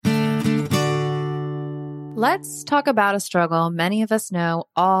Let's talk about a struggle many of us know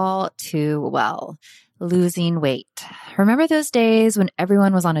all too well, losing weight. Remember those days when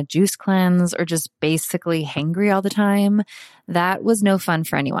everyone was on a juice cleanse or just basically hangry all the time? That was no fun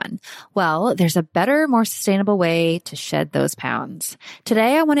for anyone. Well, there's a better, more sustainable way to shed those pounds.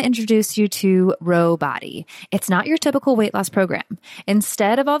 Today, I want to introduce you to Ro Body. It's not your typical weight loss program.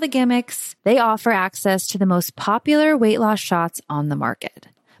 Instead of all the gimmicks, they offer access to the most popular weight loss shots on the market.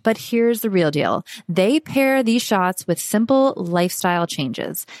 But here's the real deal. They pair these shots with simple lifestyle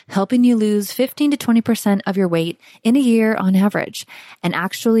changes, helping you lose 15 to 20% of your weight in a year on average and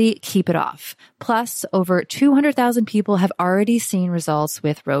actually keep it off. Plus, over 200,000 people have already seen results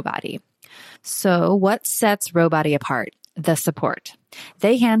with Ro Body. So what sets Ro Body apart? The support.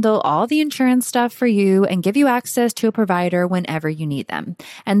 They handle all the insurance stuff for you and give you access to a provider whenever you need them.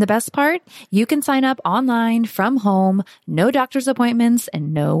 And the best part, you can sign up online from home, no doctor's appointments,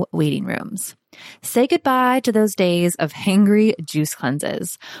 and no waiting rooms. Say goodbye to those days of hangry juice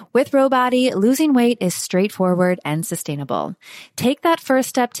cleanses. With Ro Body, losing weight is straightforward and sustainable. Take that first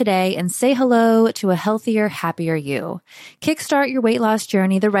step today and say hello to a healthier, happier you. Kickstart your weight loss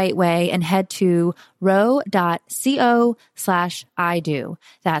journey the right way and head to ro.co/IDO.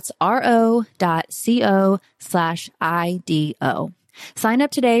 That's ro.co/IDO. Sign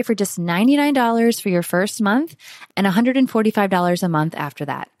up today for just $99 for your first month and $145 a month after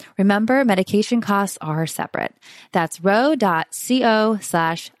that. Remember, medication costs are separate. That's ro.co/IDO.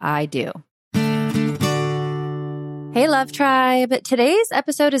 Hey, Love Tribe. Today's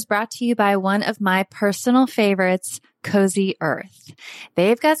episode is brought to you by one of my personal favorites, Cozy Earth.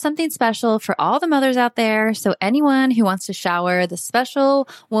 They've got something special for all the mothers out there, so anyone who wants to shower the special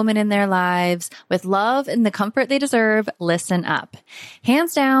woman in their lives with love and the comfort they deserve, listen up.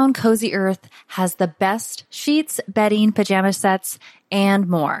 Hands down, Cozy Earth has the best sheets, bedding, pajama sets, and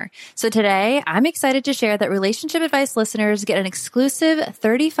more. So today, I'm excited to share that Relationship Advice listeners get an exclusive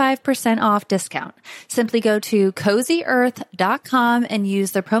 35% off discount. Simply go to CozyEarth.com and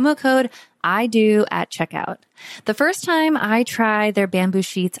use the promo code I do at checkout. The first time I tried their bamboo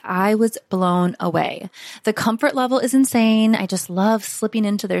sheets, I was blown away. The comfort level is insane. I just love slipping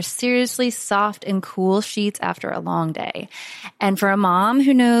into their seriously soft and cool sheets after a long day. And for a mom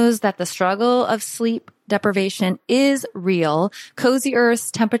who knows that the struggle of sleep deprivation is real, Cozy Earth's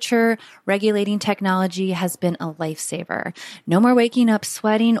temperature regulating technology has been a lifesaver. No more waking up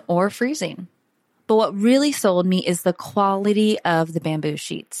sweating or freezing. But what really sold me is the quality of the bamboo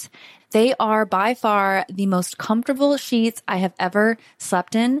sheets. They are by far the most comfortable sheets I have ever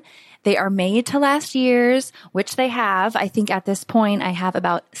slept in. They are made to last years, which they have. I think at this point, I have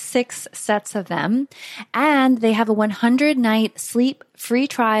about 6 sets of them. And they have a 100-night sleep-free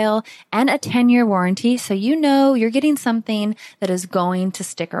trial and a 10-year warranty. So you know you're getting something that is going to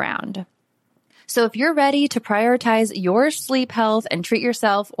stick around. So if you're ready to prioritize your sleep health and treat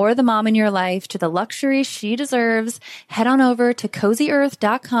yourself or the mom in your life to the luxury she deserves, head on over to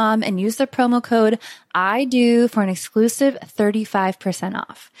CozyEarth.com and use the promo code IDO for an exclusive 35%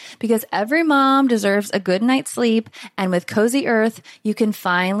 off. Because every mom deserves a good night's sleep, and with Cozy Earth, you can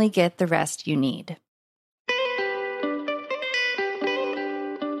finally get the rest you need.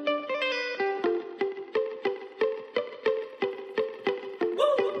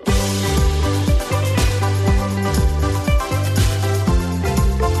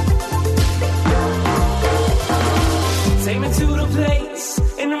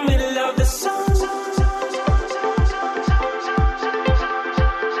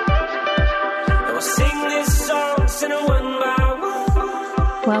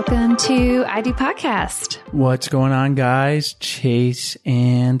 Welcome to ID Podcast. What's going on, guys? Chase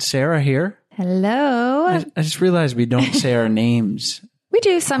and Sarah here. Hello. I just realized we don't say our names. We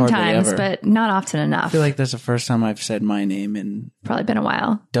do sometimes, but not often enough. I feel like that's the first time I've said my name in probably been a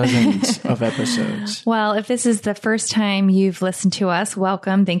while. Dozens of episodes. Well, if this is the first time you've listened to us,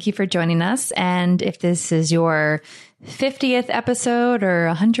 welcome. Thank you for joining us. And if this is your 50th episode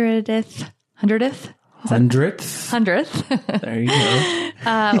or 100th? 100th. There you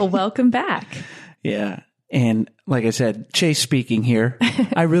go. Welcome back. Yeah. And like I said, Chase speaking here.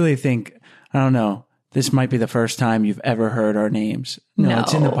 I really think, I don't know, this might be the first time you've ever heard our names. No,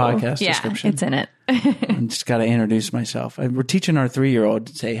 it's in the podcast description. It's in it. I just got to introduce myself. We're teaching our 3-year-old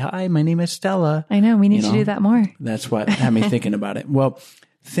to say, hi, my name is Stella. I know. We need to do that more. That's what had me thinking about it. Well,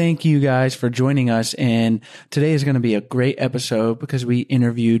 thank you guys for joining us. And today is going to be a great episode because we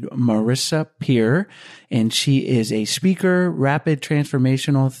interviewed Marissa Peer, and she is a speaker, rapid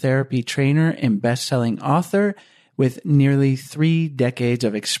transformational therapy trainer, and best-selling author with nearly 3 decades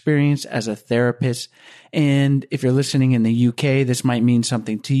of experience as a therapist. And if you're listening in the UK, this might mean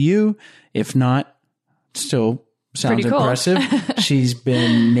something to you. If not, still sounds cool. Impressive. She's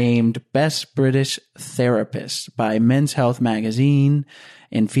been named Best British Therapist by Men's Health magazine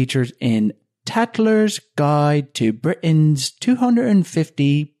and featured in Tatler's Guide to Britain's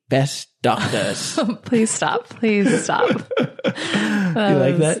 250 Best Doctors. Please stop. Please stop. You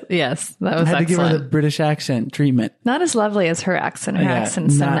like that? Yes, that was I had to give her the excellent. British accent treatment. Not as lovely as her accent. Her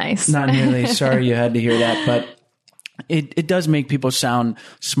accent's so nice. Not nearly. Sorry you had to hear that, but it does make people sound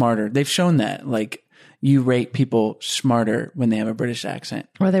smarter. They've shown that. Like, you rate people smarter when they have a British accent.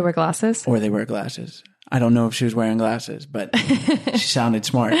 Or they wear glasses. Or they wear glasses. I don't know if she was wearing glasses, but she sounded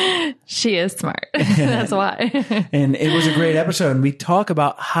smart. She is smart. That's why. And it was a great episode. And we talk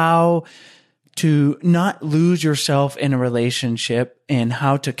about how to not lose yourself in a relationship and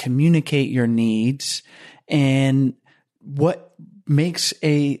how to communicate your needs and what makes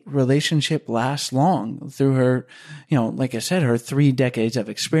a relationship last long. Through her, like I said, her 3 decades of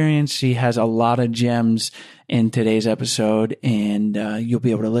experience. She has a lot of gems in today's episode, and you'll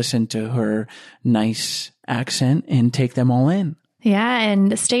be able to listen to her nice accent and take them all in. Yeah.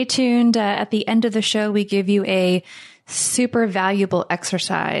 And stay tuned. At the end of the show, we give you a super valuable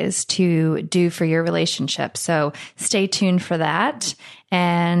exercise to do for your relationship. So stay tuned for that.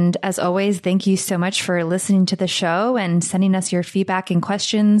 And as always, thank you so much for listening to the show and sending us your feedback and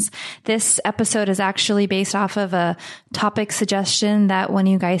questions. This episode is actually based off of a topic suggestion that one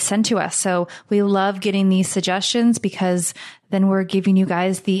of you guys sent to us. So we love getting these suggestions because then we're giving you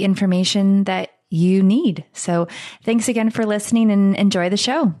guys the information that you need. So thanks again for listening and enjoy the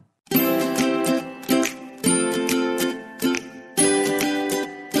show.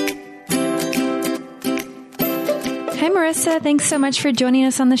 Hi, Marissa. Thanks so much for joining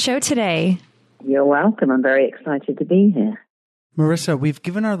us on the show today. You're welcome. I'm very excited to be here. Marissa, we've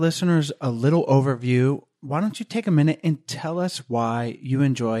given our listeners a little overview. Why don't you take a minute and tell us why you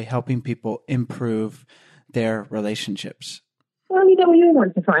enjoy helping people improve their relationships? Well, we all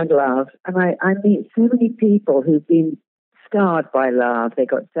want to find love. And I meet so many people who've been scarred by love. They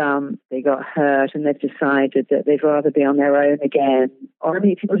got dumped, they got hurt, and they've decided that they'd rather be on their own again. Or I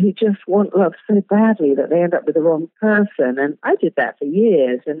meet people who just want love so badly that they end up with the wrong person. And I did that for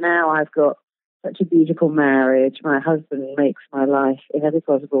years. And now I've got such a beautiful marriage. My husband makes my life in every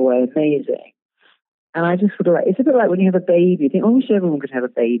possible way amazing. And I just sort of it's a bit like when you have a baby. You think, I wish everyone could have a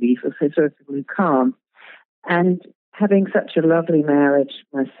baby. For sort of people who can't. And having such a lovely marriage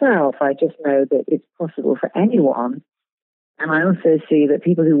myself, I just know that it's possible for anyone. And I also see that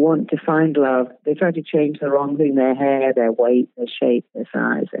people who want to find love, they try to change the wrong thing, their hair, their weight, their shape, their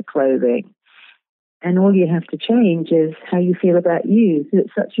size, their clothing. And all you have to change is how you feel about you. So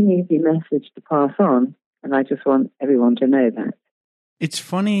it's such an easy message to pass on. And I just want everyone to know that. It's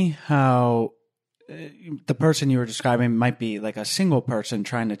funny how the person you were describing might be like a single person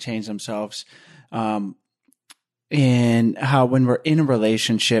trying to change themselves. And how when we're in a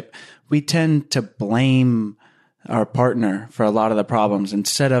relationship, we tend to blame our partner for a lot of the problems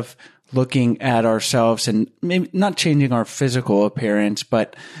instead of looking at ourselves and maybe not changing our physical appearance,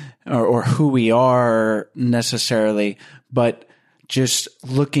 but or who we are necessarily, but just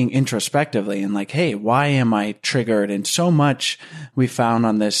looking introspectively and like, hey, why am I triggered? And so much we found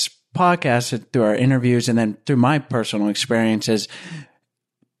on this podcast through our interviews and then through my personal experiences,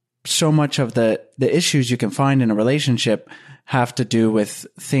 so much of the issues you can find in a relationship have to do with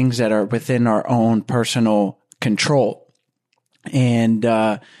things that are within our own personal control. And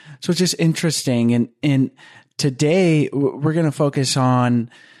so it's just interesting. And today we're going to focus on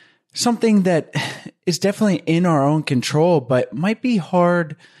something that is definitely in our own control, but might be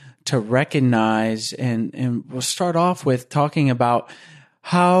hard to recognize. And we'll start off with talking about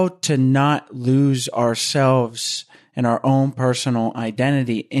how to not lose ourselves and our own personal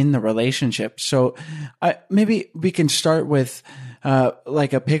identity in the relationship. So maybe we can start with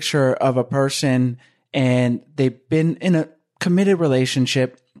like a picture of a person and they've been in a committed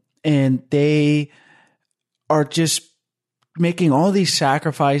relationship and they are just making all these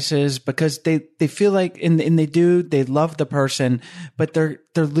sacrifices because they feel like, and they love the person, but they're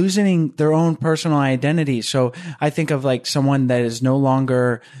losing their own personal identity. So I think of like someone that is no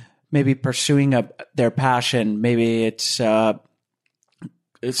longer maybe pursuing their passion. Maybe it's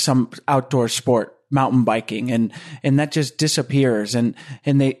some outdoor sport, mountain biking, and that just disappears. And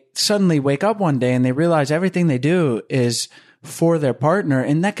they suddenly wake up one day and they realize everything they do is for their partner,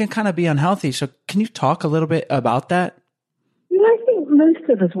 and that can kind of be unhealthy. So can you talk a little bit about that? I think most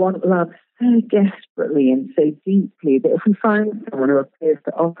of us want love so desperately and so deeply that if we find someone who appears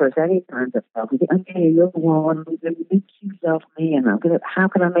to offer us any kind of love, we think, okay, you're the one, I'm going to make you love me, and how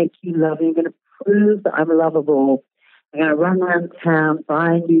can I make you love me? I'm going to prove that I'm lovable. I'm going to run around town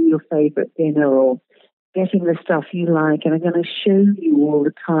buying you your favorite dinner or getting the stuff you like, and I'm going to show you all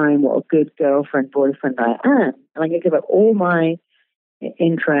the time what a good girlfriend, boyfriend I am. And I'm going to give up all my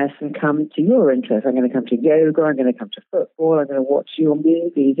interests and come to your interests. I'm going to come to yoga, I'm going to come to football, I'm going to watch your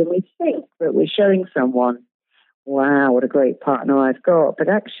movies. And we think that we're showing someone, wow, what a great partner I've got. But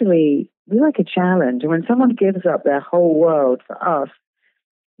actually, we like a challenge. And when someone gives up their whole world for us,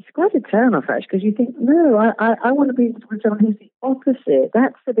 it's quite a turn-off, actually, because you think, no, I want to be with someone who's the opposite.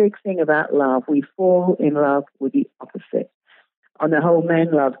 That's the big thing about love. We fall in love with the opposite. On the whole,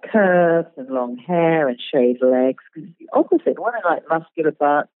 men love curves and long hair and shaved legs, because it's the opposite. Women like muscular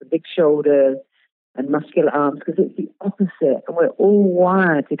butts, the big shoulders, and muscular arms, because it's the opposite. And we're all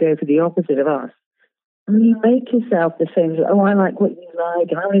wired to go for the opposite of us. And when you make yourself the same, I like what you like,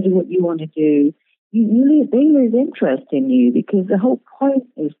 and I want to do what you want to do, they lose interest in you, because the whole point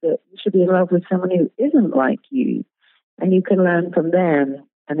is that you should be in love with someone who isn't like you, and you can learn from them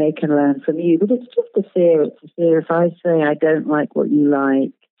and they can learn from you. But it's just a fear. It's a fear. If I say I don't like what you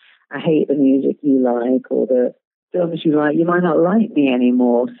like, I hate the music you like or the films you like, you might not like me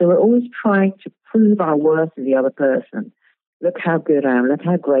anymore. So we're always trying to prove our worth to the other person. Look how good I am. Look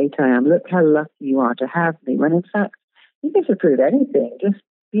how great I am. Look how lucky you are to have me. When in fact, you don't have to prove anything. Just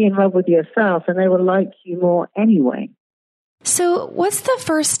be in love with yourself and they will like you more anyway. So what's the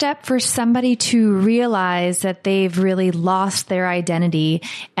first step for somebody to realize that they've really lost their identity?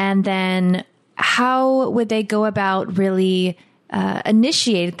 And then how would they go about really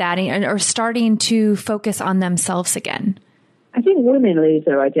initiate that or starting to focus on themselves again? I think women lose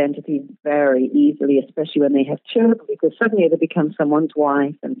their identity very easily, especially when they have children, because suddenly they become someone's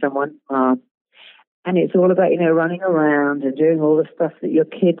wife and someone's mom. And it's all about, running around and doing all the stuff that your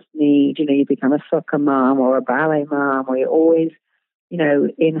kids need. You become a soccer mom or a ballet mom, or you're always,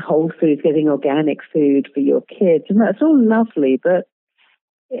 in Whole Foods getting organic food for your kids. And that's all lovely, but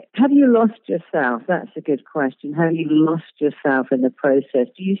have you lost yourself? That's a good question. Have you lost yourself in the process?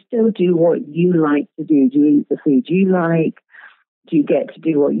 Do you still do what you like to do? Do you eat the food you like? Do you get to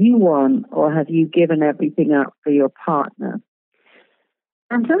do what you want? Or have you given everything up for your partner?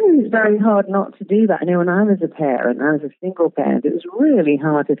 And sometimes it's very hard not to do that. I know when I was a parent, I was a single parent, it was really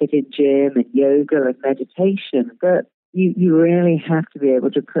hard to fit in gym and yoga and meditation. But you really have to be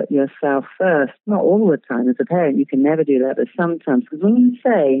able to put yourself first. Not all the time. As a parent, you can never do that, but sometimes. Because when you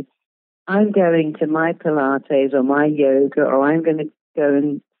say, I'm going to my Pilates or my yoga, or I'm going to go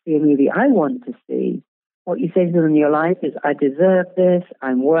and see a movie I want to see, what you say to them in your life is, I deserve this,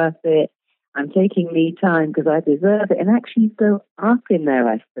 I'm worth it, I'm taking me time because I deserve it. And actually you go up in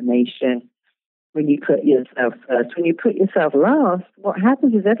their estimation when you put yourself first. When you put yourself last, what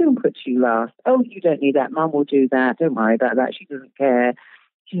happens is everyone puts you last. Oh, you don't need that. Mum will do that. Don't worry about that. She doesn't care.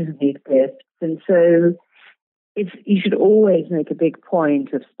 She doesn't need gifts. And so you should always make a big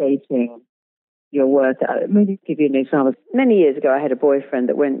point of stating your worth. Maybe give you an example. Many years ago, I had a boyfriend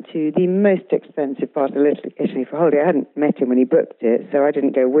that went to the most expensive part of Italy for holiday. I hadn't met him when he booked it, so I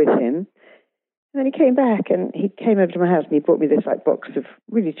didn't go with him. And then he came back and he came over to my house and he brought me this box of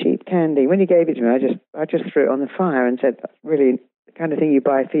really cheap candy. When he gave it to me, I just threw it on the fire and said, that's really the kind of thing you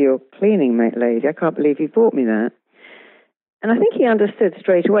buy for your cleaning mate lady. I can't believe you bought me that. And I think he understood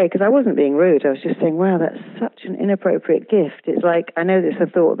straight away, because I wasn't being rude. I was just saying, wow, that's such an inappropriate gift. It's like, I know there's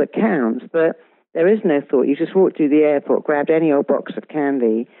a thought that counts, but there is no thought. You just walked through the airport, grabbed any old box of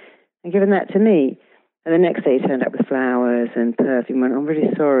candy and given that to me. And the next day he turned up with flowers and perfume and went, I'm really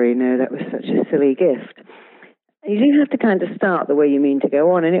sorry, no, that was such a silly gift. You do have to kind of start the way you mean to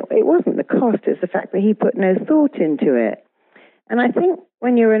go on. And it wasn't the cost, it's the fact that he put no thought into it. And I think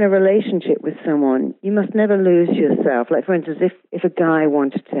when you're in a relationship with someone, you must never lose yourself. Like, for instance, if a guy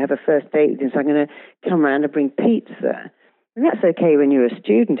wanted to have a first date with you, so I'm going to come around and bring pizza. And that's okay when you're a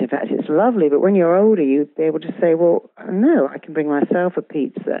student. In fact, it's lovely. But when you're older, you'd be able to say, well, no, I can bring myself a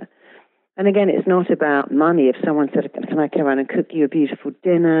pizza. And again, it's not about money. If someone said, can I come around and cook you a beautiful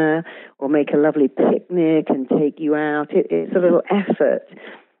dinner or make a lovely picnic and take you out, it's a little effort.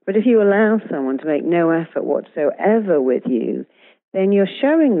 But if you allow someone to make no effort whatsoever with you, then you're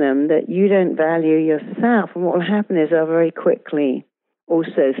showing them that you don't value yourself. And what will happen is they'll very quickly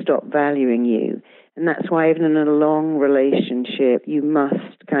also stop valuing you. And that's why even in a long relationship, you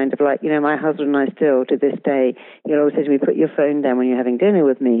must kind of my husband and I still, to this day, he'll always say to me, put your phone down when you're having dinner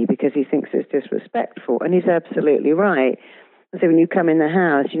with me, because he thinks it's disrespectful. And he's absolutely right. So when you come in the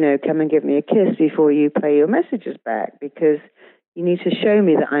house, come and give me a kiss before you play your messages back, because You need to show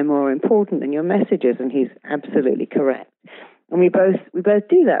me that I'm more important than your messages. And he's absolutely correct. And we both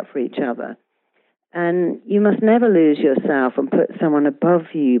do that for each other. And you must never lose yourself and put someone above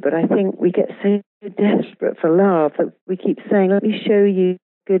you. But I think we get so desperate for love that we keep saying, let me show you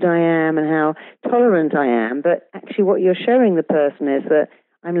how good I am and how tolerant I am. But actually what you're showing the person is that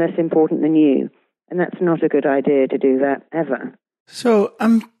I'm less important than you. And that's not a good idea to do that ever. So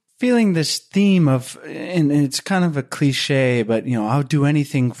I'm feeling this theme of, and it's kind of a cliche, but, I'll do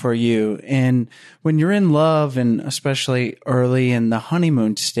anything for you. And when you're in love, and especially early in the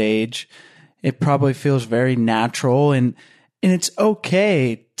honeymoon stage, it probably feels very natural, and it's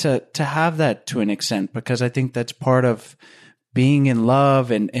okay to have that to an extent, because I think that's part of being in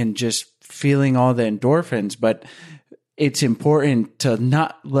love and just feeling all the endorphins. But it's important to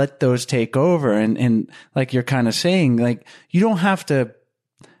not let those take over. And like you're kind of saying, like, you don't have to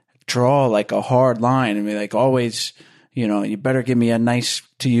draw like a hard line and be like, always, you better give me a nice,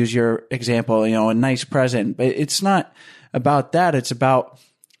 to use your example, a nice present. But it's not about that. It's about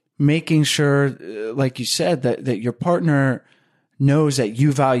making sure, like you said, that your partner knows that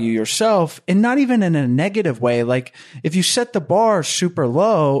you value yourself, and not even in a negative way. Like, if you set the bar super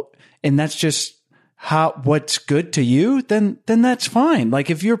low and that's just what's good to you, then that's fine. Like,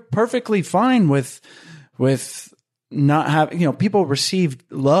 if you're perfectly fine with not having, people receive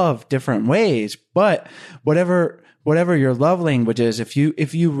love different ways, but whatever your love language is, if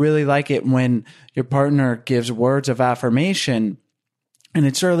you really like it when your partner gives words of affirmation, and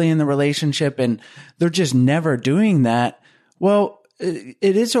it's early in the relationship and they're just never doing that, well, it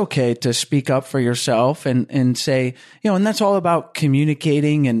is okay to speak up for yourself and say, and that's all about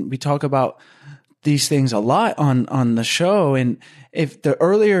communicating. And we talk about these things a lot on the show. And if the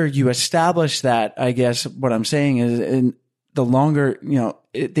earlier you establish that, I guess what I'm saying is, in the longer,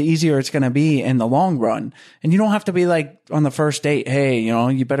 the easier it's going to be in the long run. And you don't have to be like on the first date, hey,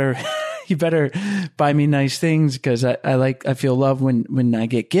 you better buy me nice things, because I feel love when I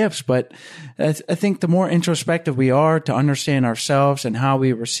get gifts. But I think the more introspective we are to understand ourselves and how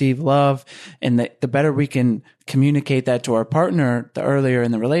we receive love, and the better we can communicate that to our partner, the earlier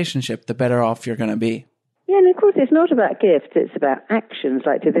in the relationship, the better off you're going to be. Yeah, and of course, it's not about gifts, it's about actions.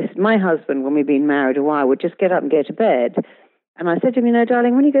 Like my husband, when we've been married a while, would just get up and go to bed. And I said to him,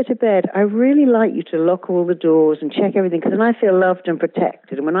 darling, when you go to bed, I really like you to lock all the doors and check everything, because then I feel loved and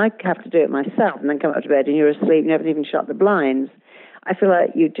protected. And when I have to do it myself and then come up to bed and you're asleep and you haven't even shut the blinds, I feel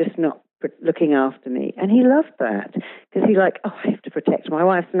like you're just not looking after me. And he loved that, because he's like, I have to protect my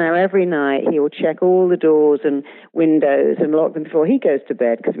wife. So now every night he will check all the doors and windows and lock them before he goes to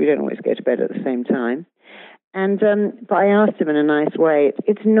bed, because we don't always go to bed at the same time. And but I asked him in a nice way,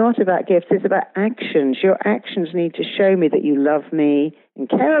 it's not about gifts, it's about actions. Your actions need to show me that you love me and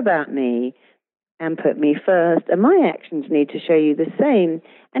care about me and put me first. And my actions need to show you the same.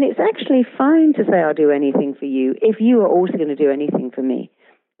 And it's actually fine to say I'll do anything for you if you are also going to do anything for me.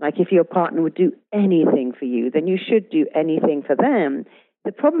 Like, if your partner would do anything for you, then you should do anything for them.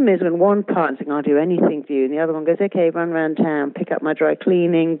 The problem is when one partner's saying, I'll do anything for you, and the other one goes, okay, run around town, pick up my dry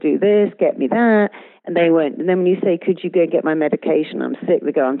cleaning, do this, get me that, and they won't. And then when you say, could you go get my medication? I'm sick.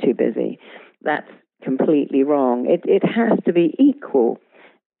 They go, I'm too busy. That's completely wrong. It has to be equal.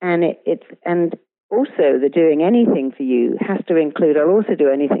 And and also the doing anything for you has to include, I'll also do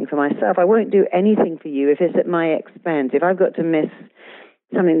anything for myself. I won't do anything for you if it's at my expense. If I've got to miss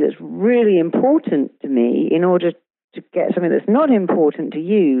something that's really important to me in order to get something that's not important to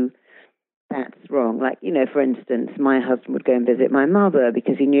you, that's wrong. Like, for instance, my husband would go and visit my mother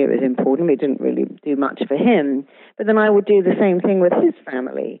because he knew it was important. We didn't really do much for him. But then I would do the same thing with his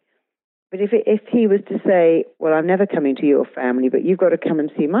family. But if he was to say, well, I'm never coming to your family, but you've got to come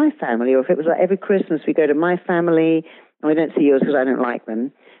and see my family, or if it was like every Christmas we go to my family and we don't see yours because I don't like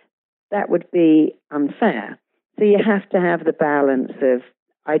them, that would be unfair. So you have to have the balance of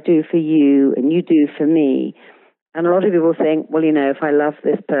I do for you and you do for me. And a lot of people think, well, if I love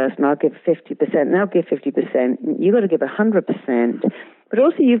this person, I'll give 50%, and they'll give 50%. You've got to give 100%. But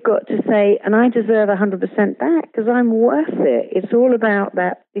also you've got to say, and I deserve 100% back because I'm worth it. It's all about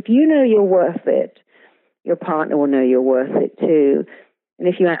that. If you know you're worth it, your partner will know you're worth it too. And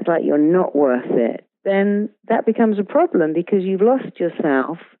if you act like you're not worth it, then that becomes a problem because you've lost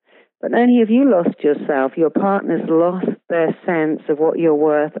yourself. But not only have you lost yourself, your partner's lost their sense of what you're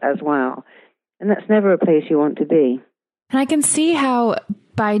worth as well. And that's never a place you want to be. And I can see how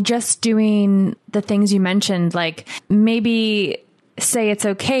by just doing the things you mentioned, like maybe say it's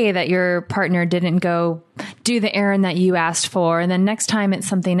okay that your partner didn't go do the errand that you asked for. And then next time it's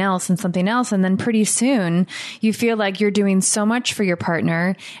something else and something else. And then pretty soon you feel like you're doing so much for your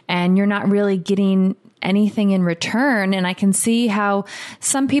partner and you're not really getting anything in return. And I can see how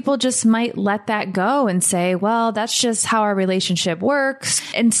some people just might let that go and say, well, that's just how our relationship works.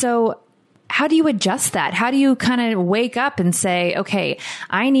 And so how do you adjust that? How do you kind of wake up and say, okay,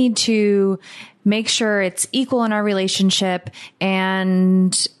 I need to make sure it's equal in our relationship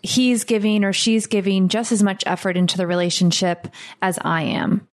and he's giving or she's giving just as much effort into the relationship as I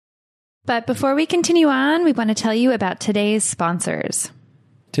am? But before we continue on, we want to tell you about today's sponsors.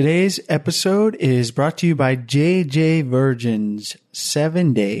 Today's episode is brought to you by JJ Virgin's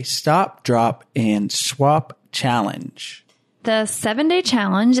 7-Day Stop, Drop, and Swap Challenge. The 7-Day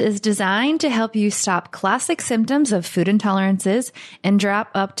Challenge is designed to help you stop classic symptoms of food intolerances and drop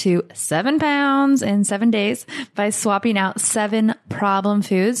up to 7 pounds in 7 days by swapping out 7 problem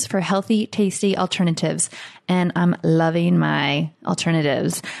foods for healthy, tasty alternatives. And I'm loving my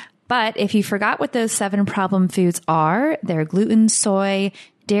alternatives. But if you forgot what those 7 problem foods are, they're gluten, soy,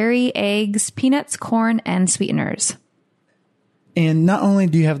 dairy, eggs, peanuts, corn, and sweeteners. And not only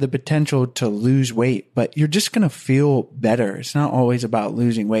do you have the potential to lose weight, but you're just going to feel better. It's not always about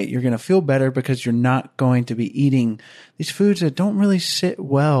losing weight. You're going to feel better because you're not going to be eating these foods that don't really sit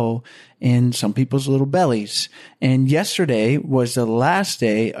well in some people's little bellies. And yesterday was the last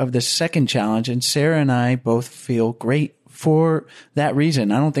day of the second challenge, and Sarah and I both feel great for that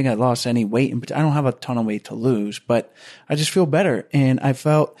reason. I don't think I lost any weight. I don't have a ton of weight to lose, but I just feel better. And I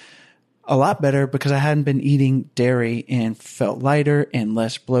felt a lot better because I hadn't been eating dairy and felt lighter and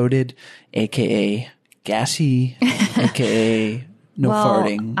less bloated, aka gassy, aka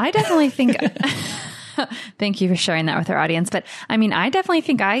farting. I definitely think thank you for sharing that with our audience. But I mean, I definitely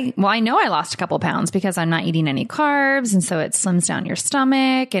think I know I lost a couple pounds because I'm not eating any carbs. And so it slims down your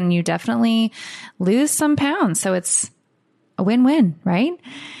stomach and you definitely lose some pounds. So it's a win-win, right?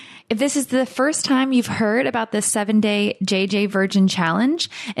 If this is the first time you've heard about the 7-Day JJ Virgin Challenge,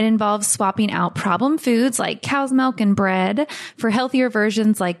 it involves swapping out problem foods like cow's milk and bread for healthier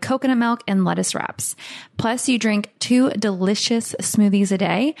versions like coconut milk and lettuce wraps. Plus, you drink 2 delicious smoothies a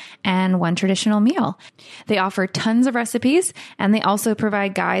day and 1 traditional meal. They offer tons of recipes, and they also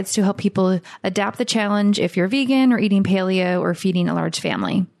provide guides to help people adapt the challenge if you're vegan or eating paleo or feeding a large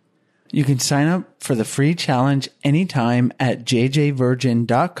family. You can sign up for the free challenge anytime at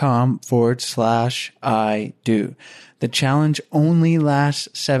jjvirgin.com/I do. The challenge only lasts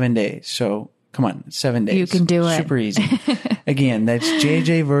 7 days. So come on, 7 days. You can do it. Super easy. Again, that's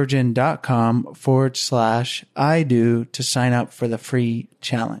jjvirgin.com/I do to sign up for the free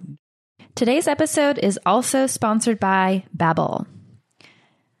challenge. Today's episode is also sponsored by Babbel.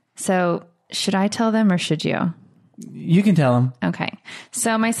 So should I tell them or should you? You can tell them. Okay.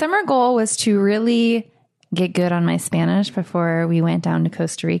 So my summer goal was to really get good on my Spanish before we went down to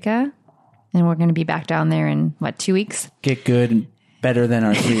Costa Rica. And we're going to be back down there in, 2 weeks? Get good and better than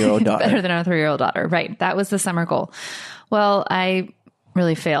our 3-year-old daughter. Better than our 3-year-old daughter. Right. That was the summer goal. Well, I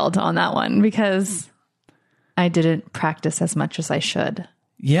really failed on that one because I didn't practice as much as I should.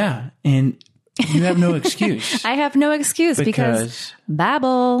 Yeah. And you have no excuse. I have no excuse because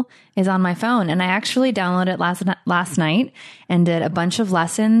Babbel is on my phone, and I actually downloaded it last night and did a bunch of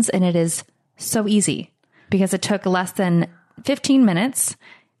lessons, and it is so easy because it took less than 15 minutes,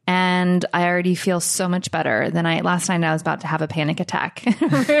 and I already feel so much better than last night. I was about to have a panic attack,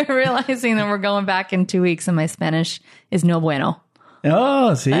 realizing that we're going back in 2 weeks, and my Spanish is no bueno.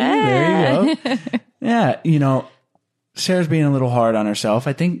 Oh, see, there you go. Yeah, Sarah's being a little hard on herself.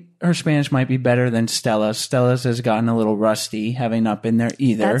 I think her Spanish might be better than Stella's. Stella's has gotten a little rusty, having not been there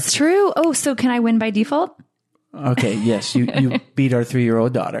either. That's true. Oh, so can I win by default? Okay, yes, you beat our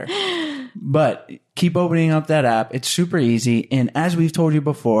 3-year-old daughter. But keep opening up that app. It's super easy. And as we've told you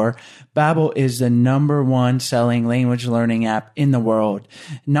before, Babbel is the #1 selling language learning app in the world.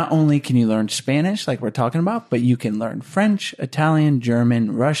 Not only can you learn Spanish, like we're talking about, but you can learn French, Italian,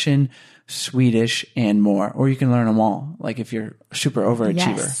 German, Russian, Swedish, and more. Or you can learn them all, like if you're a super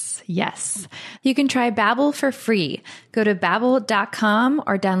overachiever. Yes. You can try Babbel for free. Go to Babbel.com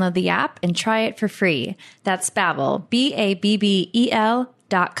or download the app and try it for free. That's Babbel,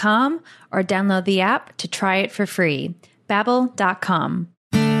 Babbel.com, or download the app to try it for free. Babbel.com.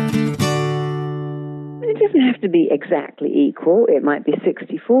 It doesn't have to be exactly equal. It might be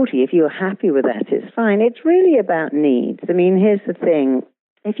 60-40. If you're happy with that, it's fine. It's really about needs. I mean, here's the thing.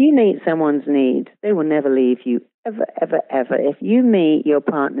 If you meet someone's needs, they will never leave you, ever, ever, ever. If you meet your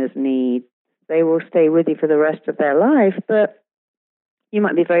partner's needs, they will stay with you for the rest of their life, but you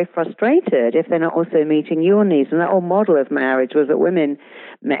might be very frustrated if they're not also meeting your needs. And that whole model of marriage was that women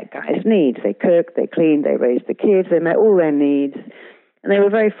met guys' needs. They cooked, they cleaned, they raised the kids, they met all their needs. And they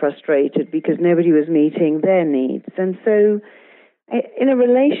were very frustrated because nobody was meeting their needs. And so in a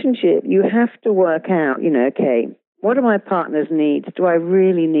relationship, you have to work out, okay, what are my partner's needs? Do I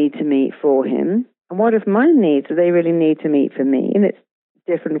really need to meet for him? And what if my needs do they really need to meet for me? And it's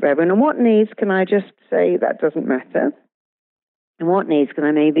different for everyone. And what needs can I just say that doesn't matter? And what needs can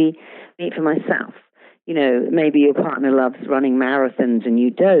I maybe meet for myself? Maybe your partner loves running marathons and you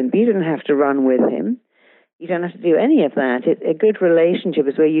don't, but you don't have to run with him. You don't have to do any of that. A good relationship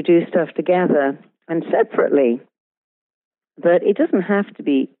is where you do stuff together and separately. But it doesn't have to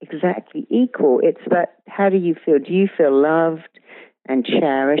be exactly equal. It's about how do you feel? Do you feel loved and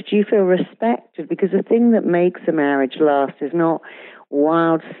cherished? Do you feel respected? Because the thing that makes a marriage last is not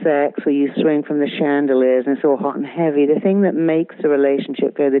wild sex where you swing from the chandeliers and it's all hot and heavy. The thing that makes a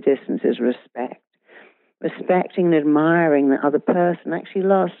relationship go the distance is respect. Respecting and admiring the other person actually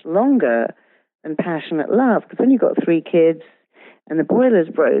lasts longer than passionate love. Because when you've got 3 kids and the boiler's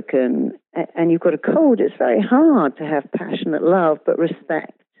broken and you've got a cold, it's very hard to have passionate love, but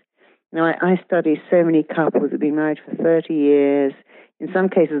respect. I study so many couples that have been married for 30 years. In some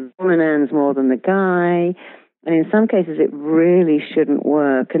cases, the woman earns more than the guy. And in some cases, it really shouldn't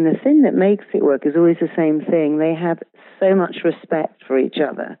work. And the thing that makes it work is always the same thing. They have so much respect for each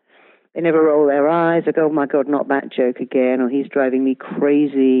other. They never roll their eyes or go, oh my God, not that joke again, or he's driving me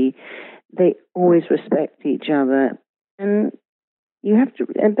crazy. They always respect each other. And you have to,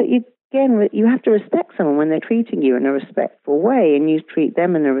 you have to respect someone when they're treating you in a respectful way, and you treat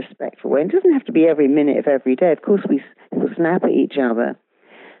them in a respectful way. It doesn't have to be every minute of every day. Of course, we snap at each other.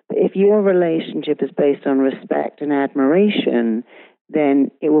 But if your relationship is based on respect and admiration,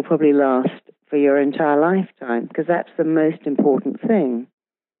 then it will probably last for your entire lifetime, because that's the most important thing.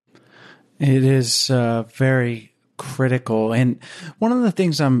 It is very critical. And one of the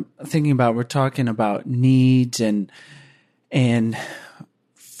things I'm thinking about, we're talking about needs and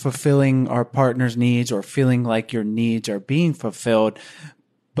fulfilling our partner's needs or feeling like your needs are being fulfilled.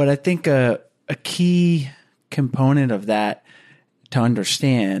 But I think a key component of that to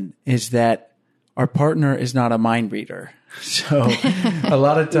understand is that our partner is not a mind reader. So a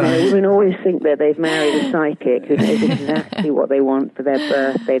lot of times women always think that they've married a psychic who knows exactly what they want for their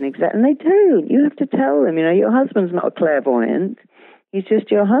birthday, and they don't. You have to tell them, your husband's not a clairvoyant. He's just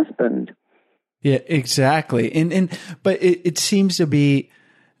your husband. Yeah, exactly. But it seems to be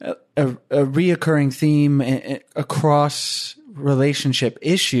a reoccurring theme across relationship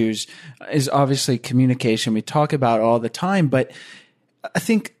issues is obviously communication. We talk about it all the time, but I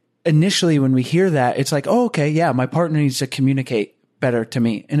think initially when we hear that, it's like, oh, okay, yeah, my partner needs to communicate better to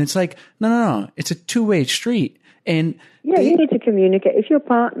me. And it's like, no, it's a two-way street. And you need to communicate. If your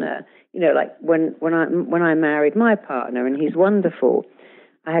partner, like when I married my partner, and he's wonderful,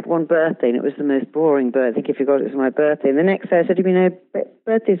 I had one birthday and it was the most boring birthday. I think he forgot it was my birthday. And the next day I said to him,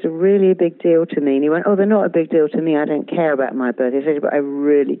 birthdays are really a big deal to me. And he went, oh, they're not a big deal to me. I don't care about my birthday. I said, but I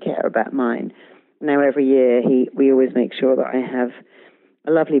really care about mine. Now every year we always make sure that I have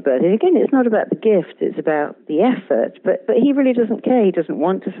a lovely birthday. And again, it's not about the gift, it's about the effort. But he really doesn't care. He doesn't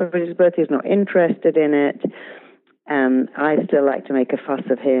want to celebrate his birthday. He's not interested in it. I still like to make a fuss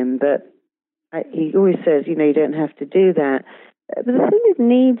of him. But he always says, you don't have to do that. But the thing with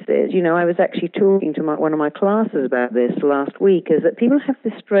needs is, I was actually talking to one of my classes about this last week, is that people have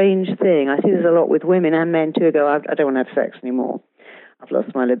this strange thing. I see this a lot with women and men too, who go, I don't want to have sex anymore. I've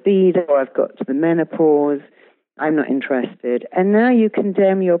lost my libido, I've got to the menopause, I'm not interested. And now you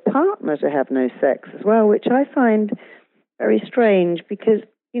condemn your partner to have no sex as well, which I find very strange because,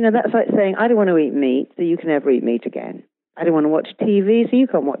 that's like saying, I don't want to eat meat, so you can never eat meat again. I don't want to watch TV, so you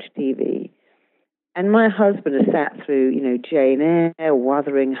can't watch TV. And my husband has sat through, Jane Eyre,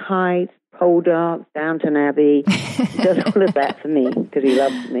 Wuthering Heights, Poldark, Downton Abbey. He does all of that for me because he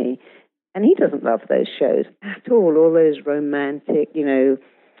loves me. And he doesn't love those shows at all those romantic,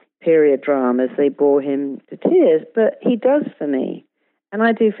 period dramas. They bore him to tears, but he does for me. And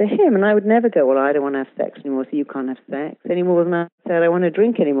I do for him. And I would never go, well, I don't want to have sex anymore, so you can't have sex. Any more than I said, I don't want to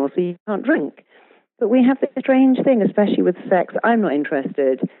drink anymore, so you can't drink. But we have this strange thing, especially with sex. I'm not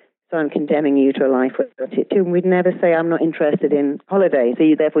interested, so I'm condemning you to a life without it too. And we'd never say, I'm not interested in holidays, so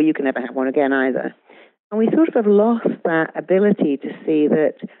therefore you can never have one again either. And we sort of have lost that ability to see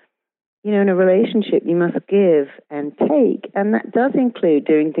that, in a relationship, you must give and take. And that does include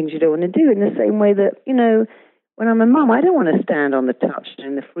doing things you don't want to do in the same way that, when I'm a mum, I don't want to stand on the touch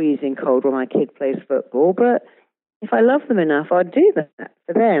in the freezing cold while my kid plays football. But if I love them enough, I'd do that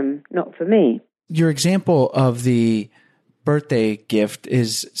for them, not for me. Your example of the birthday gift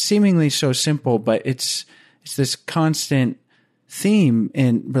is seemingly so simple, but it's this constant theme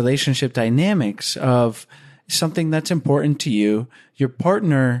in relationship dynamics of something that's important to you. Your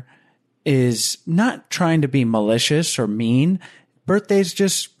partner is not trying to be malicious or mean, birthdays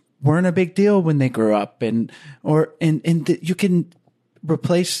just weren't a big deal when they grew up, and you can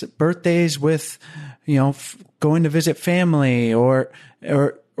replace birthdays with, going to visit family or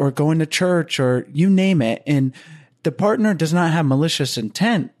going to church, or you name it. And the partner does not have malicious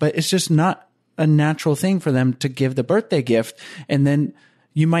intent, but it's just not a natural thing for them to give the birthday gift. And then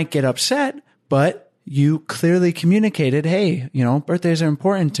you might get upset, but you clearly communicated, hey, birthdays are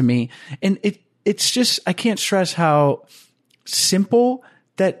important to me. And it's just, I can't stress how simple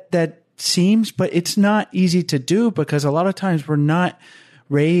that seems, but it's not easy to do, because a lot of times we're not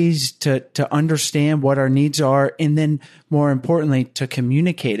raised to understand what our needs are, and then more importantly, to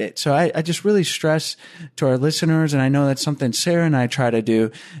communicate it. So I just really stress to our listeners, and I know that's something Sarah and I try to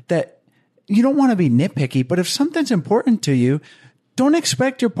do, that you don't want to be nitpicky, but if something's important to you, don't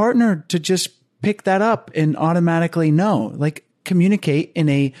expect your partner to just pick that up and automatically know. Like, communicate in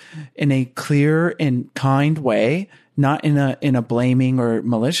a clear and kind way, not in a blaming or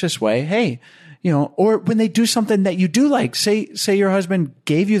malicious way. Hey, or when they do something that you do like, say your husband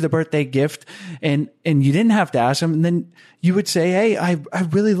gave you the birthday gift and you didn't have to ask him, and then you would say, hey, I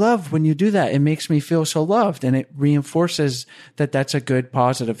really love when you do that. It makes me feel so loved. And it reinforces that that's a good,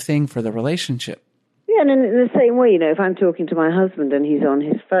 positive thing for the relationship. Yeah, and in the same way, if I'm talking to my husband and he's on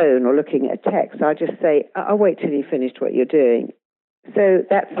his phone or looking at a text, I just say, I'll wait till you finished what you're doing. So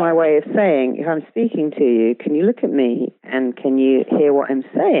that's my way of saying, if I'm speaking to you, can you look at me and can you hear what I'm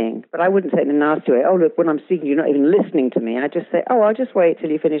saying? But I wouldn't say it in a nasty way. Oh, look, when I'm speaking, you're not even listening to me. I just say, I'll just wait till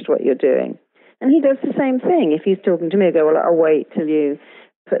you finished what you're doing. And he does the same thing. If he's talking to me, I go, well, I'll wait till you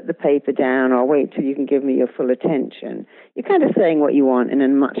put the paper down, or I'll wait till you can give me your full attention. You're kind of saying what you want in a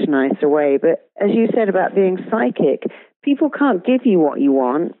much nicer way. But as you said about being psychic, people can't give you what you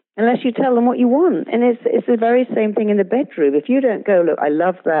want unless you tell them what you want. And it's the very same thing in the bedroom. If you don't go, look, I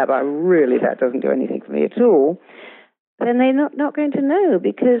love that, but really that doesn't do anything for me at all, then they're not going to know,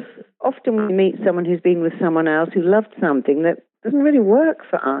 because often we meet someone who's been with someone else who loved something that doesn't really work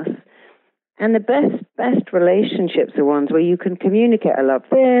for us. And the best relationships are ones where you can communicate, I love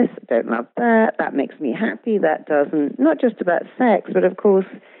this, I don't love that, that makes me happy, that doesn't, not just about sex, but of course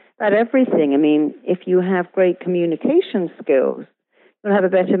about everything. I mean, if you have great communication skills, you'll have a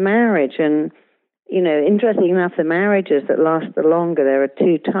better marriage. And, interesting enough, the marriages that last the longer, there are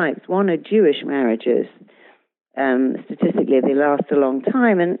two types. One are Jewish marriages. Statistically, they last a long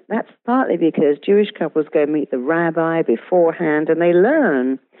time, and that's partly because Jewish couples go meet the rabbi beforehand, and they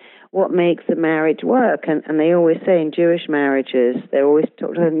learn what makes a marriage work. And they always say in Jewish marriages, they're always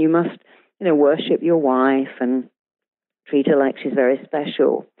taught them, you must, worship your wife and treat her like she's very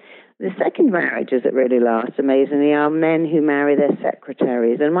special. The second marriages that really last amazingly are men who marry their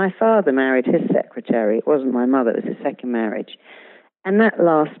secretaries. And my father married his secretary. It wasn't my mother, it was his second marriage. And that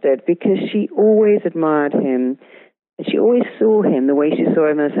lasted because she always admired him. And she always saw him the way she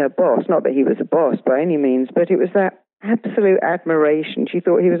saw him as her boss. Not that he was a boss by any means, but it was that absolute admiration. She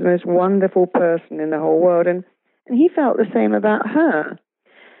thought he was the most wonderful person in the whole world. And he felt the same about her.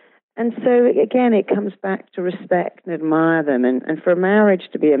 And so, again, it comes back to respect and admire them. And for a marriage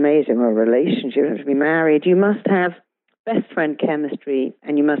to be amazing, or a relationship to be married, you must have best friend chemistry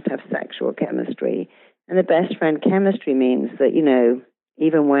and you must have sexual chemistry. And the best friend chemistry means that,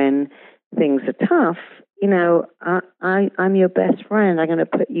 even when things are tough, I'm your best friend. I'm going to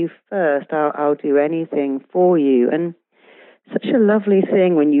put you first. I'll do anything for you. And such a lovely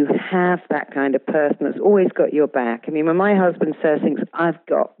thing when you have that kind of person that's always got your back. I mean, when my husband says things, I've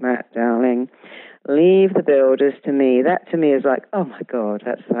got that, darling. Leave the builders to me. That to me is like, oh my God,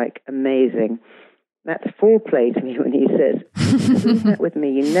 that's like amazing. That's foreplay to me when he says, leave that with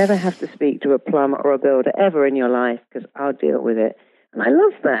me. You never have to speak to a plumber or a builder ever in your life, because I'll deal with it. And I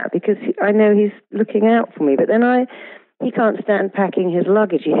love that, because I know he's looking out for me. But then he can't stand packing his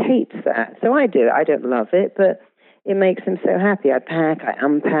luggage. He hates that. So I do. I don't love it, but it makes him so happy. I pack, I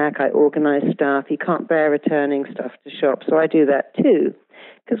unpack, I organize stuff. He can't bear returning stuff to shop, so I do that too.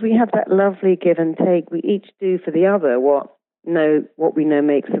 Because we have that lovely give and take. We each do for the other what we know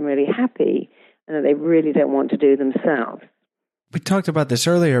makes them really happy, and that they really don't want to do themselves. We talked about this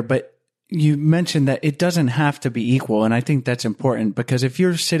earlier, but you mentioned that it doesn't have to be equal. And I think that's important, because if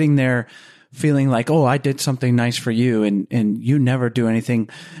you're sitting there feeling like, oh, I did something nice for you and you never do anything,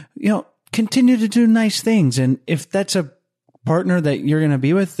 continue to do nice things. And if that's a partner that you're going to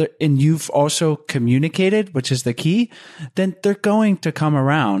be with, and you've also communicated, which is the key, then they're going to come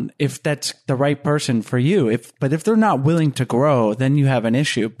around if that's the right person for you. But if they're not willing to grow, then you have an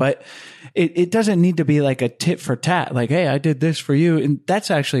issue. But it doesn't need to be like a tit for tat, like, hey, I did this for you. And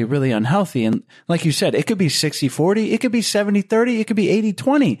that's actually really unhealthy. And like you said, it could be 60-40, it could be 70-30, it could be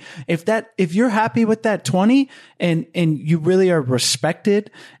 80-20. If you're happy with that 20 and you really are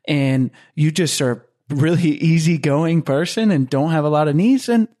respected and you just are really easygoing person and don't have a lot of needs,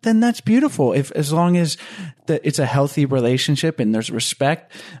 then that's beautiful. As long as it's a healthy relationship and there's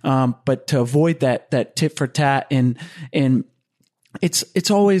respect. But to avoid that tit for tat and it's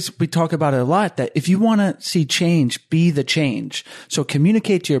always, we talk about it a lot, that if you want to see change, be the change. So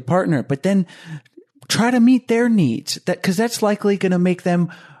communicate to your partner, but then try to meet their needs, because that's likely going to make them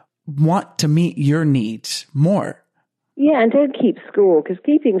want to meet your needs more. Yeah, and don't keep score, because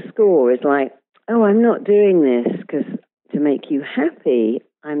keeping score is like, oh, I'm not doing this because to make you happy.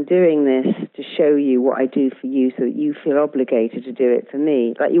 I'm doing this to show you what I do for you so that you feel obligated to do it for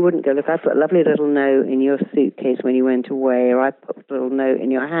me. Like you wouldn't go, look, I put a lovely little note in your suitcase when you went away, or I put a little note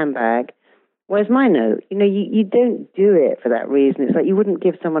in your handbag. Where's my note? You don't do it for that reason. It's like you wouldn't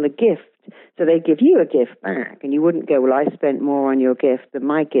give someone a gift, so they give you a gift back, and you wouldn't go, well, I spent more on your gift than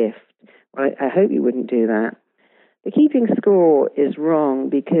my gift. Well, I hope you wouldn't do that. The keeping score is wrong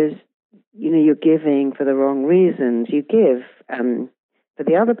because you're giving for the wrong reasons. You give for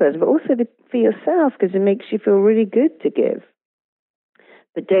the other person, but also for yourself, because it makes you feel really good to give.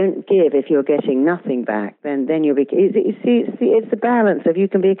 But don't give if you're getting nothing back. Then you'll be. You see, it's the balance of, you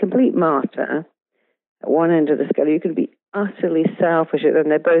can be a complete martyr at one end of the scale. You can be utterly selfish,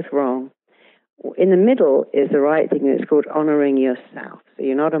 and they're both wrong. In the middle is the right thing, and it's called honoring yourself. So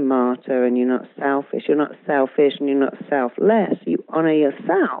you're not a martyr, and you're not selfish. You're not selfish, and you're not selfless. You honor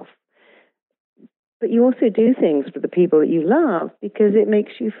yourself. But you also do things for the people that you love because it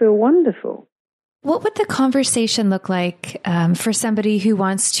makes you feel wonderful. What would the conversation look like for somebody who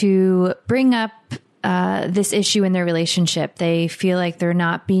wants to bring up this issue in their relationship? They feel like they're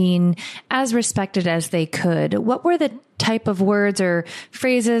not being as respected as they could. What were the type of words or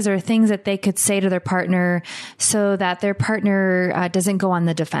phrases or things that they could say to their partner so that their partner doesn't go on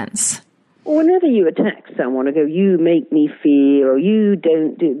the defense? Whenever you attack someone or go, you make me feel, or you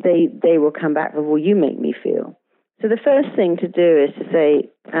don't do, they will come back with, well, you make me feel. So the first thing to do is to say,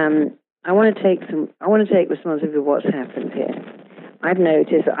 I want to take responsibility for what's happened here. I've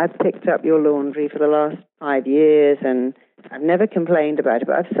noticed that I've picked up your laundry for the last 5 years, and I've never complained about it,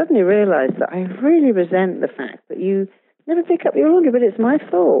 but I've suddenly realized that I really resent the fact that you never pick up your laundry, but it's my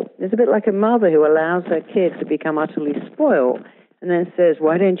fault. It's a bit like a mother who allows her kid to become utterly spoiled, and then says,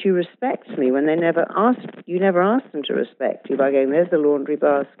 why don't you respect me, when you never asked them to respect you by going, there's the laundry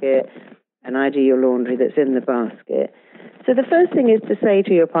basket, and I do your laundry that's in the basket. So the first thing is to say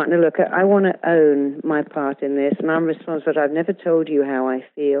to your partner, look, I want to own my part in this, and I'm responsible. I've never told you how I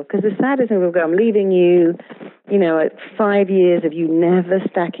feel. Because the saddest thing will go, I'm leaving you, at 5 years of you never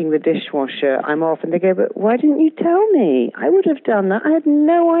stacking the dishwasher, I'm off. And they go, but why didn't you tell me? I would have done that. I had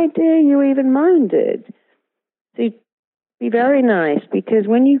no idea you even minded. So be very nice, because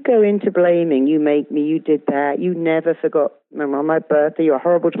when you go into blaming, you make me, you did that, you never forgot on my birthday, you're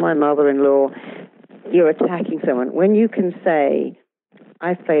horrible to my mother-in-law, you're attacking someone. When you can say,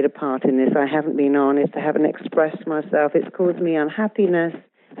 I've played a part in this, I haven't been honest, I haven't expressed myself, it's caused me unhappiness,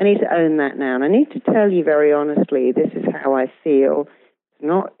 I need to own that now. And I need to tell you very honestly, this is how I feel. It's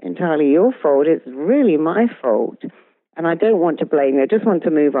not entirely your fault, it's really my fault. And I don't want to blame you, I just want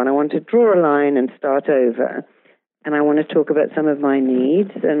to move on. I want to draw a line and start over. And I want to talk about some of my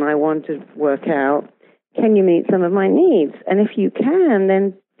needs, and I want to work out, can you meet some of my needs? And if you can,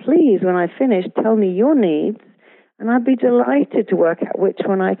 then please, when I finish, tell me your needs, and I'd be delighted to work out which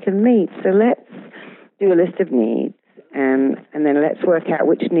one I can meet. So let's do a list of needs, and then let's work out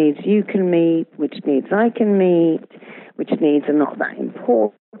which needs you can meet, which needs I can meet, which needs are not that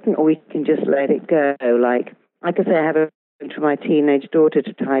important, or we can just let it go. Like I could say I have a for my teenage daughter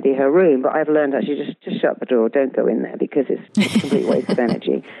to tidy her room, but I've learned actually just shut the door, don't go in there, because it's a complete waste of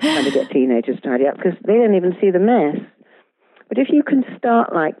energy trying to get teenagers to tidy up, because they don't even see the mess. But if you can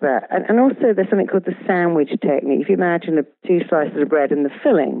start like that, and also there's something called the sandwich technique. If you imagine the 2 slices of bread and the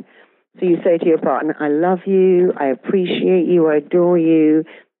filling, so you say to your partner, I love you, I appreciate you, I adore you,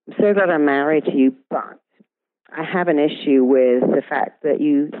 I'm so glad I'm married to you, but I have an issue with the fact that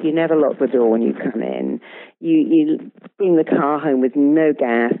you never lock the door when you come in. You bring the car home with no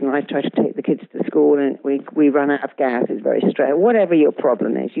gas, and I try to take the kids to school, and we run out of gas. It's very stressful. Whatever your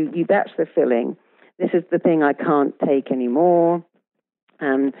problem is, that's the filling. This is the thing I can't take anymore.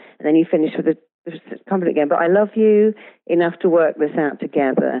 And then you finish with the compliment again, but I love you enough to work this out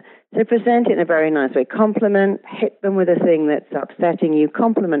together. So present it in a very nice way. Compliment, hit them with a thing that's upsetting you.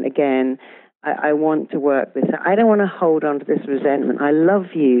 Compliment again. I want to work this out. I don't want to hold on to this resentment. I love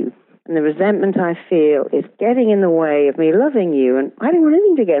you. And the resentment I feel is getting in the way of me loving you. And I don't want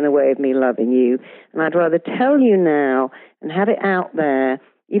anything to get in the way of me loving you. And I'd rather tell you now and have it out there,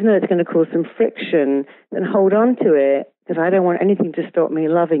 even though it's going to cause some friction, than hold on to it, because I don't want anything to stop me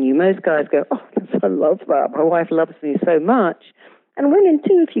loving you. Most guys go, oh, I love that. My wife loves me so much. And women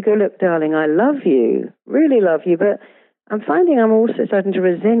too, if you go, look, darling, I love you, really love you, but I'm finding I'm also starting to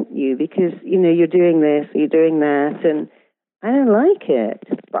resent you because, you're doing this, or you're doing that, and I don't like it,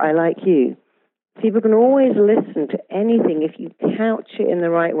 but I like you. People can always listen to anything if you couch it in the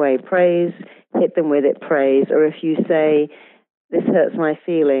right way. Praise, hit them with it, praise. Or if you say, this hurts my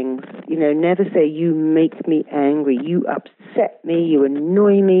feelings, never say, you make me angry, you upset me, you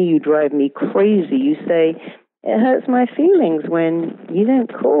annoy me, you drive me crazy. You say, it hurts my feelings when you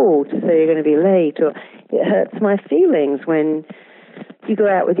don't call to say you're going to be late, or it hurts my feelings when you go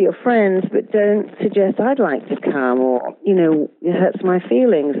out with your friends but don't suggest I'd like to come, or, it hurts my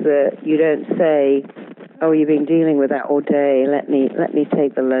feelings that you don't say, oh, you've been dealing with that all day, let me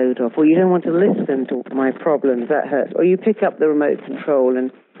take the load off, or you don't want to listen to my problems, that hurts, or you pick up the remote control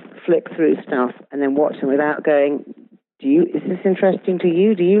and flick through stuff and then watch them without going, is this interesting to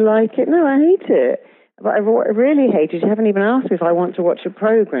you? Do you like it? No, I hate it. But I really hate it. You haven't even asked me if I want to watch a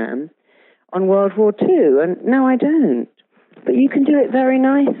program on World War II, and no, I don't. But you can do it very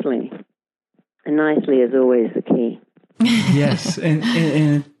nicely. And nicely is always the key. Yes.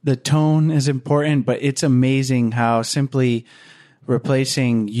 And the tone is important, but it's amazing how simply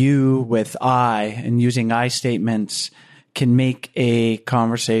replacing you with I and using I statements can make a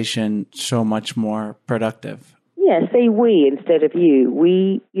conversation so much more productive. Yeah, say we instead of you.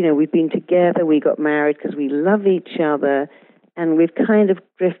 We've been together, we got married because we love each other, and we've kind of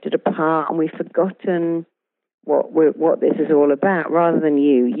drifted apart and we've forgotten what this is all about, rather than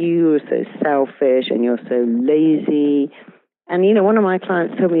you. You are so selfish and you're so lazy. And, one of my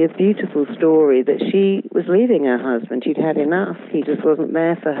clients told me a beautiful story that she was leaving her husband. She'd had enough. He just wasn't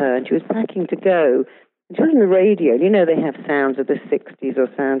there for her. And she was packing to go. And she was on the radio. They have sounds of the 60s or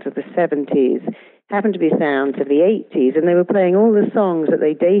sounds of the 70s. Happened to be sounds of the 80s. And they were playing all the songs that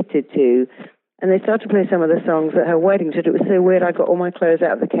they dated to. And they started to play some of the songs at her wedding. She said, it was so weird. I got all my clothes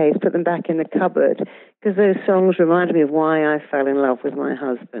out of the case, put them back in the cupboard, because those songs reminded me of why I fell in love with my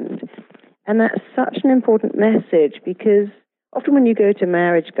husband. And that's such an important message, because often when you go to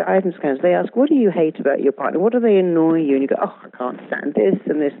marriage guidance counselors, they ask, what do you hate about your partner? What do they annoy you? And you go, oh, I can't stand this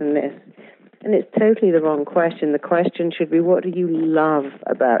and this and this. And it's totally the wrong question. The question should be, what do you love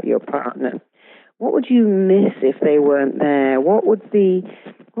about your partner? What would you miss if they weren't there? What would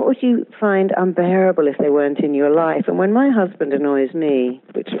you find unbearable if they weren't in your life? And when my husband annoys me,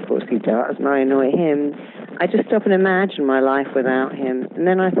 which of course he does, and I annoy him, I just stop and imagine my life without him. And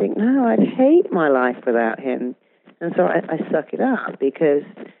then I think, no, I'd hate my life without him. And so I suck it up, because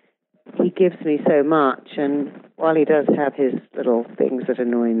he gives me so much. And while he does have his little things that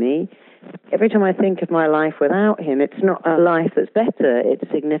annoy me, every time I think of my life without him, it's not a life that's better. It's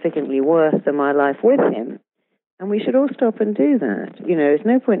significantly worse than my life with him. And we should all stop and do that. There's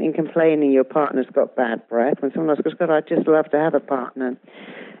no point in complaining your partner's got bad breath when someone else goes, God, I'd just love to have a partner.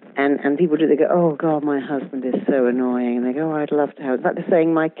 And people do, they go, oh, God, my husband is so annoying. And they go, oh, I'd love to have it. It's like they're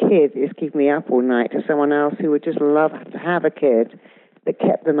saying my kid is keeping me up all night, to someone else who would just love to have a kid that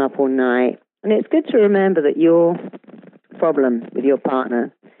kept them up all night. And it's good to remember that your problem with your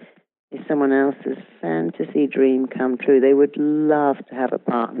partner is someone else's fantasy dream come true. They would love to have a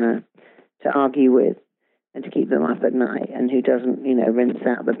partner to argue with and to keep them up at night, and who doesn't, rinse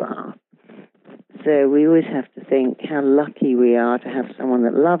out the bath. So we always have to think how lucky we are to have someone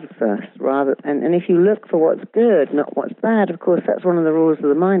that loves us, and if you look for what's good, not what's bad, of course, that's one of the rules of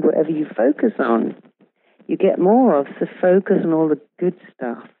the mind. Whatever you focus on, you get more of. So focus on all the good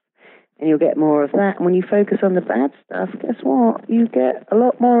stuff, and you'll get more of that. And when you focus on the bad stuff, guess what? You get a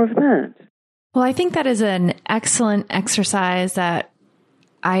lot more of that. Well, I think that is an excellent exercise that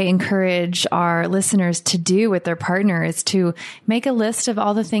I encourage our listeners to do with their partner, is to make a list of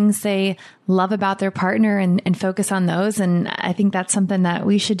all the things they love about their partner and focus on those. And I think that's something that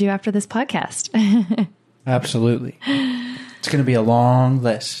we should do after this podcast. Absolutely. It's going to be a long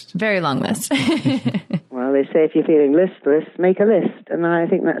list. Very long list. Well, they say if you're feeling listless, make a list. And I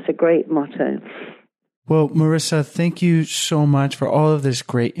think that's a great motto. Well, Marissa, thank you so much for all of this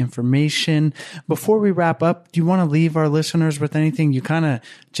great information. Before we wrap up, do you want to leave our listeners with anything? You kind of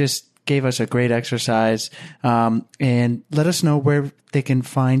just gave us a great exercise. And let us know where they can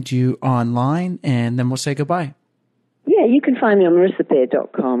find you online, and then we'll say goodbye. Yeah, you can find me on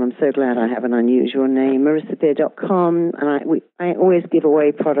marissabeer.com. I'm so glad I have an unusual name, marissabeer.com. And I always give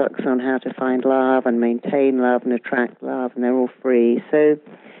away products on how to find love and maintain love and attract love, and they're all free. So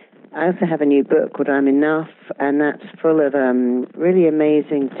I also have a new book called I'm Enough, and that's full of really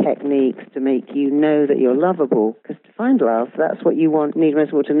amazing techniques to make you know that you're lovable. Because to find love, that's what you need most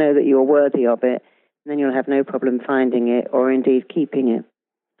of all, to know that you're worthy of it. And then you'll have no problem finding it or indeed keeping it.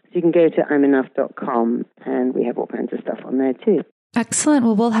 So you can go to imenough.com, and we have all kinds of stuff on there too. Excellent.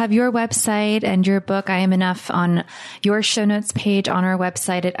 Well, we'll have your website and your book, I Am Enough, on your show notes page on our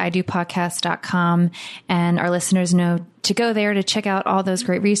website at idopodcast.com. And our listeners know to go there to check out all those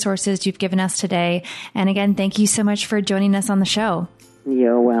great resources you've given us today. And again, thank you so much for joining us on the show.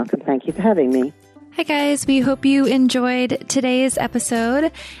 You're welcome. Thank you for having me. Hi guys, we hope you enjoyed today's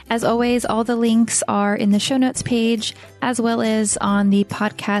episode. As always, all the links are in the show notes page as well as on the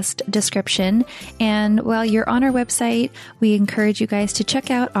podcast description. And while you're on our website, we encourage you guys to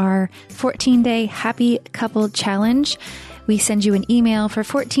check out our 14-day Happy Couple Challenge. We send you an email for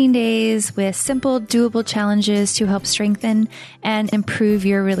 14 days with simple, doable challenges to help strengthen and improve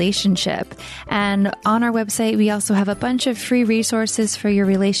your relationship. And on our website, we also have a bunch of free resources for your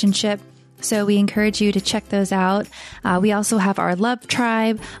relationship. So we encourage you to check those out. We also have our Love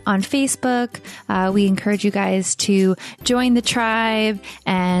Tribe on Facebook. We encourage you guys to join the tribe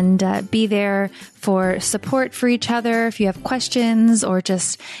and be there for support for each other. If you have questions or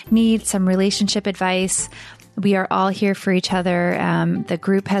just need some relationship advice, we are all here for each other. The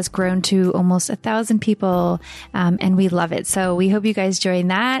group has grown to almost 1,000 people, and we love it. So we hope you guys join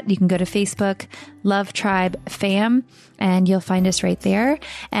that. You can go to Facebook, Love Tribe Fam, and you'll find us right there.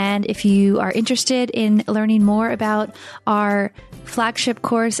 And if you are interested in learning more about our flagship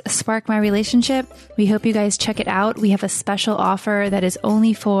course, Spark My Relationship, we hope you guys check it out. We have a special offer that is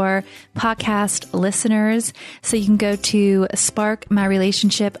only for podcast listeners. So you can go to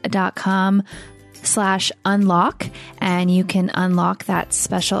sparkmyrelationship.com/unlock, and you can unlock that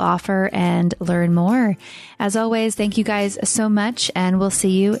special offer and learn more. As always, thank you guys so much, and we'll see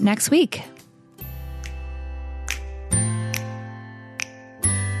you next week.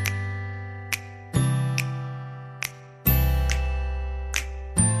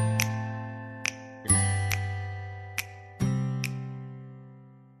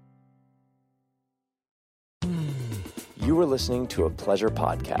 You were listening to a Pleasure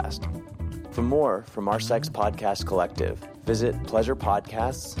Podcast. For more from our Sex Podcast Collective, visit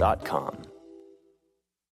pleasurepodcasts.com.